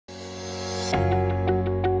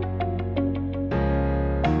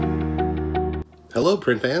Hello,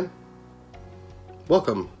 print fan.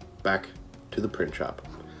 Welcome back to the print shop.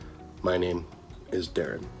 My name is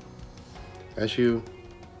Darren. As you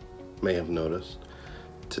may have noticed,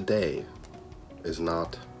 today is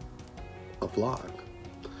not a vlog.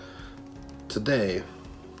 Today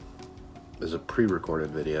is a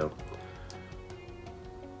pre-recorded video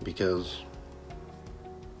because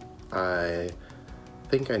I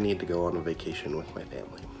think I need to go on a vacation with my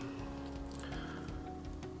family.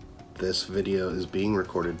 This video is being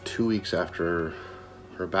recorded 2 weeks after,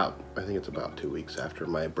 or I think it's about 2 weeks after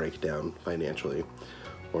my breakdown financially,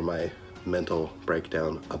 or my mental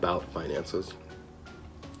breakdown about finances.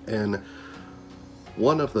 And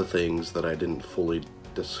one of the things that I didn't fully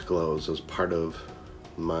disclose as part of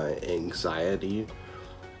my anxiety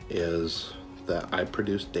is that I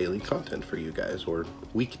produce daily content for you guys, or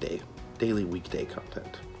daily weekday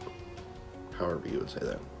content. However you would say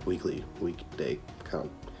that. Weekday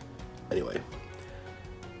content. Anyway,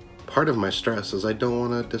 part of my stress is I don't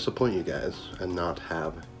want to disappoint you guys and not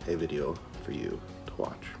have a video for you to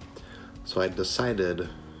watch. So I decided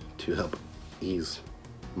to help ease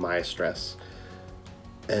my stress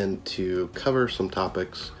and to cover some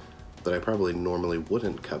topics that I probably normally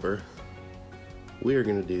wouldn't cover. We are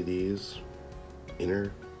going to do these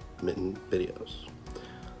intermittent videos.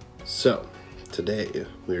 So today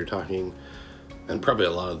we are talking, and probably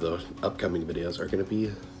a lot of the upcoming videos are going to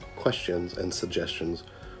be questions and suggestions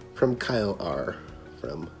from Kyle R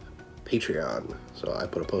from Patreon. So I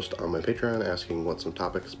put a post on my Patreon asking what some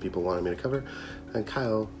topics people wanted me to cover, and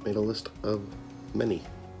Kyle made a list of many.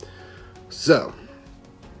 So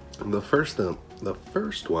the first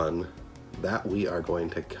one that we are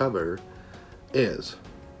going to cover is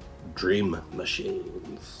dream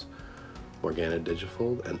machines, Morgana,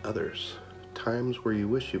 Digifold, and others. Times where you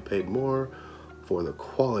wish you paid more for the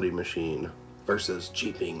quality machine versus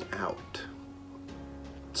cheaping out.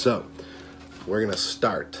 So we're gonna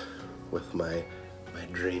start with my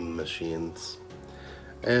dream machines,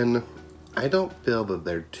 and I don't feel that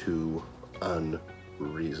they're too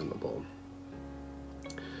unreasonable.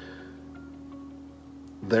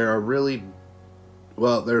 There's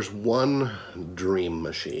one dream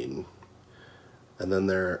machine, and then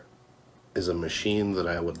there is a machine that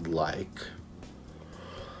I would like,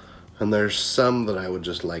 and there's some that I would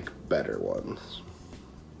just like better ones.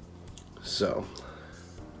 So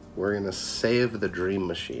we're gonna save the dream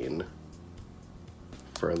machine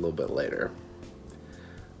for a little bit later.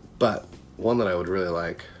 But one that I would really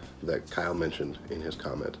like that Kyle mentioned in his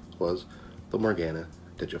comment was the Morgana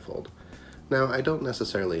Digifold. Now, I don't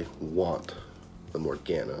necessarily want the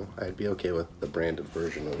Morgana. I'd be okay with the branded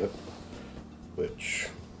version of it, which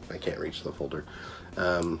I can't reach the folder.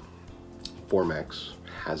 Formax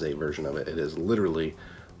has a version of it. It is literally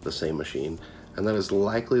the same machine, and that is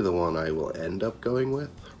likely the one I will end up going with.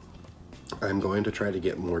 I'm going to try to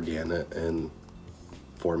get Morgana and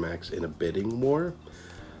Formax in a bidding war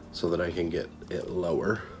so that I can get it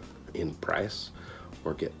lower in price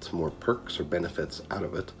or get some more perks or benefits out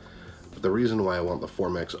of it. But the reason why I want the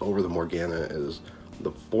Formax over the Morgana is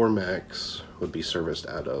the Formax would be serviced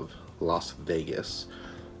out of Las Vegas,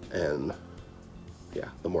 and yeah,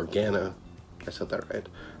 the Morgana, I said that right,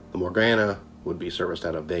 the Morgana would be serviced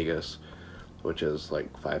out of Vegas, which is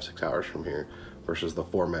like 5-6 hours from here, versus the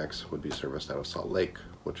Formax would be serviced out of Salt Lake,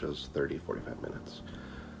 which is 30-45 minutes.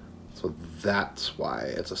 So that's why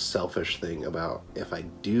it's a selfish thing about, if I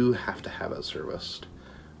do have to have it serviced,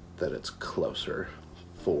 that it's closer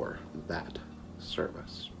for that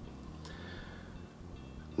service.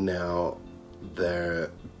 Now,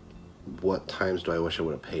 what times do I wish I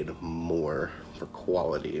would have paid more for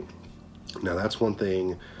quality? Now, that's one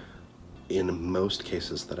thing in most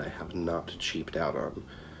cases that I have not cheaped out on.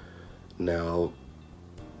 Now,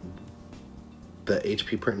 the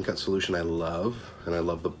HP print and cut solution I love, and I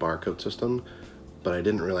love the barcode system, but I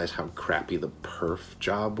didn't realize how crappy the perf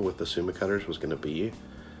job with the Suma cutters was going to be.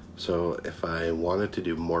 So if I wanted to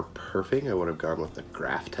do more perfing, I would have gone with the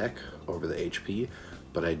Graphtec over the HP,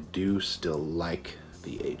 but I do still like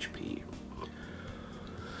the HP.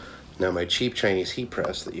 Now, my cheap Chinese heat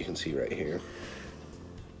press that you can see right here,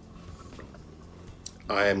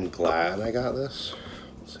 I'm glad I got this.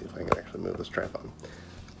 Let's see if I can actually move this tripod.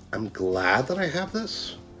 I'm glad that I have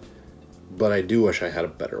this, but I do wish I had a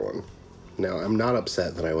better one. Now, I'm not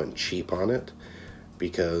upset that I went cheap on it,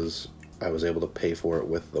 because I was able to pay for it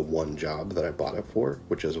with the one job that I bought it for,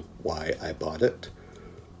 which is why I bought it.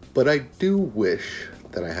 But I do wish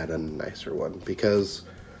that I had a nicer one, because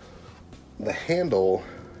the handle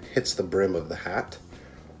hits the brim of the hat,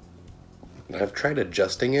 And I've tried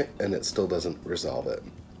adjusting it and it still doesn't resolve it.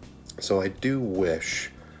 So I do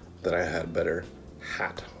wish that I had better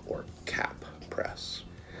hat or cap press.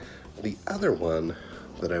 The other one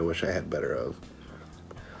that I wish I had better of,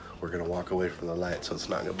 we're gonna walk away from the light so it's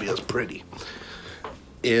not gonna be as pretty,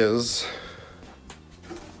 is,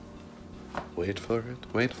 wait for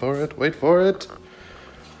it, wait for it, wait for it,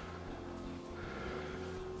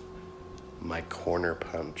 my corner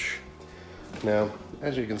punch. Now,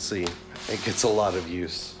 as you can see, it gets a lot of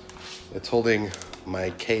use. It's holding my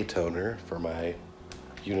K toner for my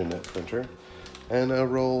Uninet printer and a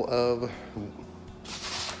roll of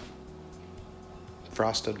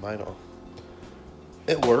frosted vinyl.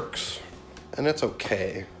 It works, and it's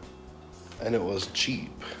okay, and it was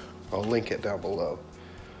cheap. I'll link it down below.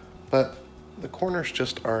 But the corners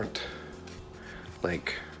just aren't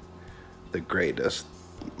like the greatest.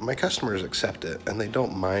 My customers accept it, and they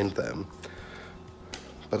don't mind them,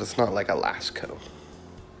 but it's not like a Lasco.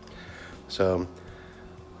 So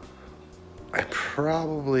I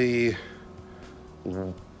probably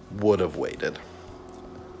would have waited.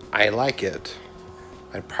 I like it.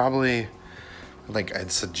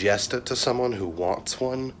 I'd suggest it to someone who wants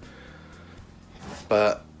one,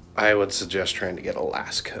 but I would suggest trying to get a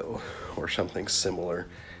Lasco or something similar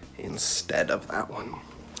instead of that one.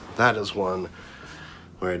 That is one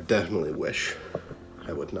where I definitely wish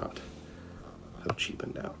I would not have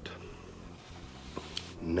cheapened out.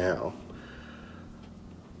 Now,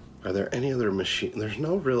 are there any other machine? There's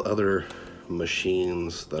no real other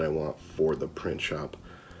machines that I want for the print shop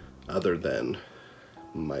other than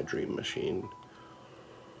my dream machine.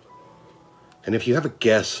 And if you have a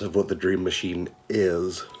guess of what the dream machine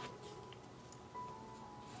is,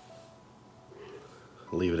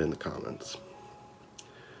 leave it in the comments.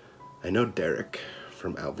 I know Derek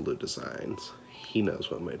from Alvalu Designs, he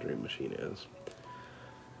knows what my dream machine is.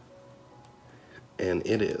 And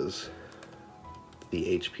it is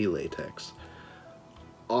the HP Latex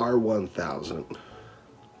R1000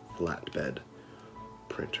 flatbed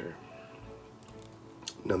printer.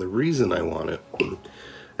 Now the reason I want it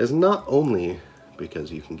is not only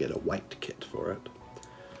because you can get a white kit for it,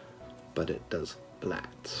 but it does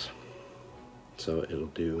flats. So it'll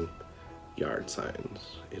do yard signs,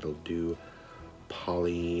 it'll do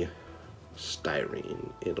polystyrene,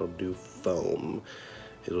 it'll do foam,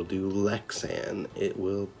 it'll do Lexan, it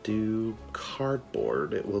will do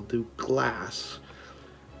cardboard, it will do glass,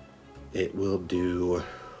 it will do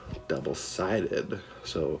double-sided,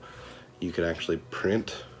 so you can actually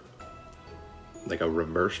print like a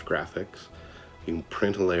reversed graphics. You can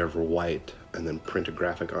print a layer of white and then print a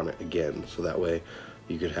graphic on it again, so that way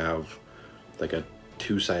you could have like a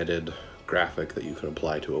two-sided graphic that you can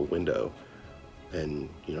apply to a window and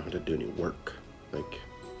you don't have to do any work. Like,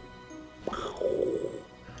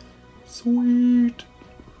 sweet.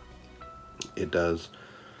 It does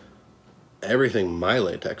everything my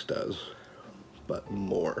latex does, but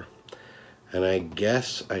more. And I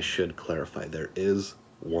guess I should clarify, there is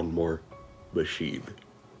one more machine.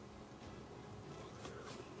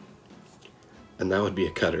 And that would be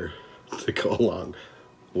a cutter to go along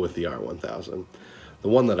with the R1000. The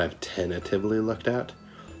one that I've tentatively looked at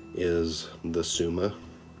is the Suma,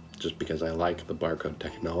 just because I like the barcode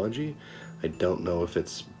technology. I don't know if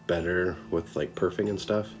it's better with like perfing and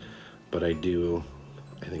stuff, but I do,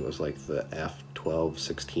 I think it was like the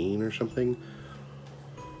F1216 or something.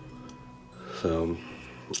 So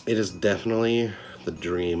it is definitely the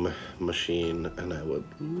dream machine, and I would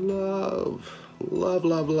love, love,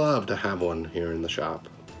 love, love to have one here in the shop.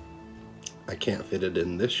 I can't fit it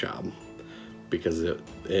in this shop because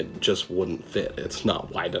it just wouldn't fit. It's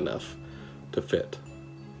not wide enough to fit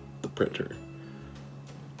the printer.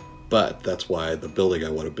 But that's why the building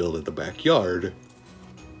I want to build at the backyard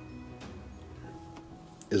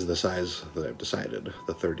is the size that I've decided,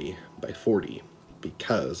 the 30 by 40,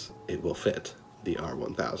 because it will fit the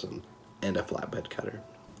R1000 and a flatbed cutter.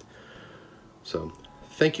 So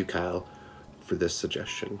thank you, Kyle, for this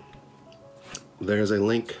suggestion. There's a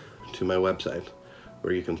link to my website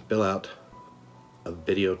where you can fill out a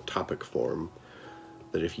video topic form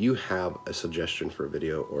that if you have a suggestion for a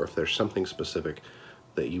video, or if there's something specific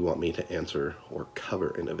that you want me to answer or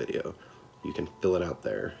cover in a video, you can fill it out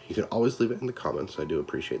there. You can always leave it in the comments. I do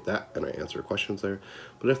appreciate that, and I answer questions there.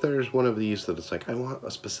 But if there's one of these that it's like, I want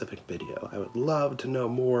a specific video, I would love to know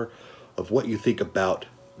more of what you think about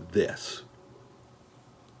this,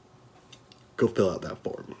 go fill out that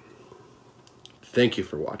form. Thank you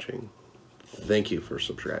for watching. Thank you for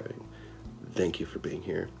subscribing. Thank you for being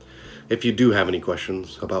here. If you do have any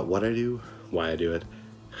questions about what I do, why I do it,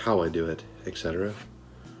 how I do it, etc.,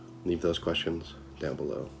 leave those questions down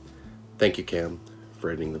below. Thank you, Cam,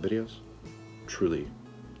 for editing the videos. Truly,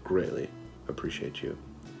 greatly appreciate you.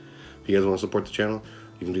 If you guys want to support the channel,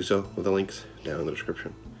 you can do so with the links down in the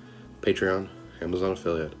description. Patreon, Amazon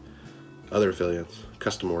affiliate, other affiliates,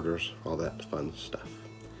 custom orders, all that fun stuff.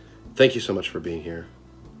 Thank you so much for being here,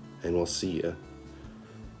 and we'll see you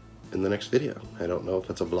in the next video. I don't know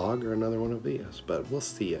if it's a vlog or another one of these, but we'll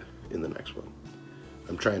see you in the next one.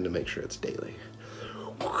 I'm trying to make sure it's daily.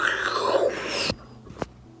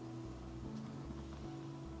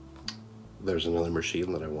 There's another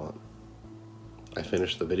machine that I want. I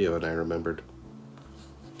finished the video and I remembered.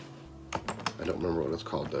 I don't remember what it's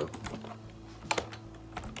called though.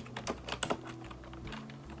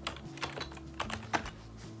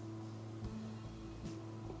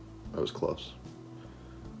 I was close.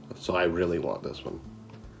 So I really want this one.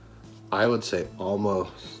 I would say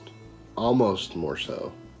almost more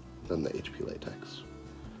so than the HP Latex.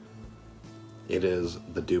 It is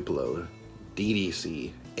the Duplo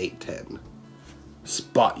DDC 810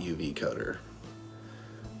 Spot UV coater.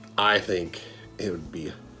 I think it would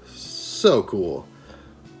be so cool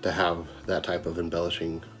to have that type of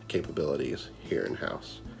embellishing capabilities here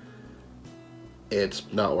in-house. It's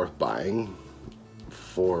not worth buying.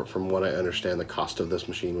 From what I understand, the cost of this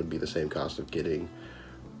machine would be the same cost of getting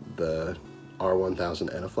the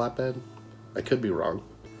R1000 and a flatbed. I could be wrong,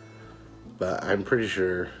 but I'm pretty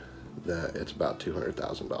sure that it's about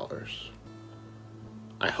 $200,000.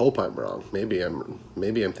 I hope I'm wrong. Maybe I'm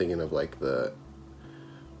thinking of like the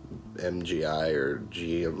MGI or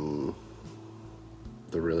GM,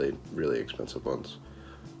 the really expensive ones.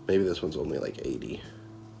 Maybe this one's only like 80,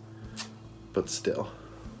 but still,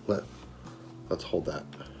 let's hold that.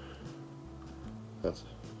 Let's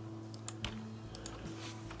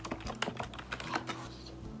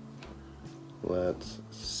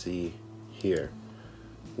see here.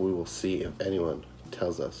 We will see if anyone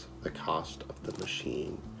tells us the cost of the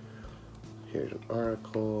machine. Here's an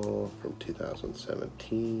article from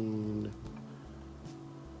 2017.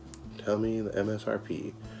 Tell me the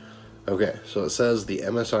MSRP. Okay, so it says the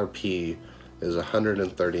MSRP is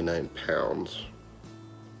 139 pounds.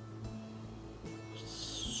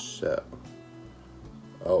 So,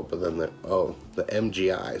 but then the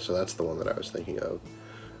MGI, so that's the one that I was thinking of.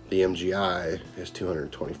 The MGI is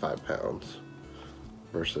 225 pounds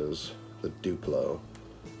versus the Duplo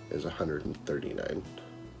is 139.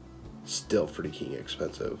 Still freaking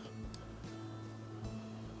expensive.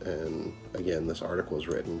 And again, this article was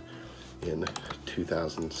written in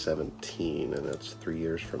 2017 and it's 3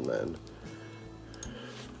 years from then.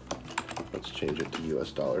 Let's change it to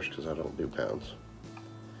US dollars because I don't do pounds.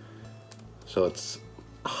 So it's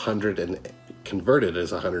converted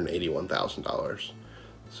as $181,000.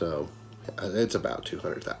 So it's about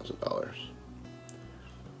 $200,000.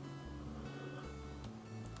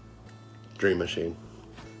 Dream machine.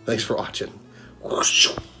 Thanks for watching.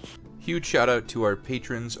 Huge shout out to our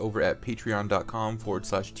patrons over at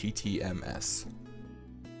patreon.com/TTMS.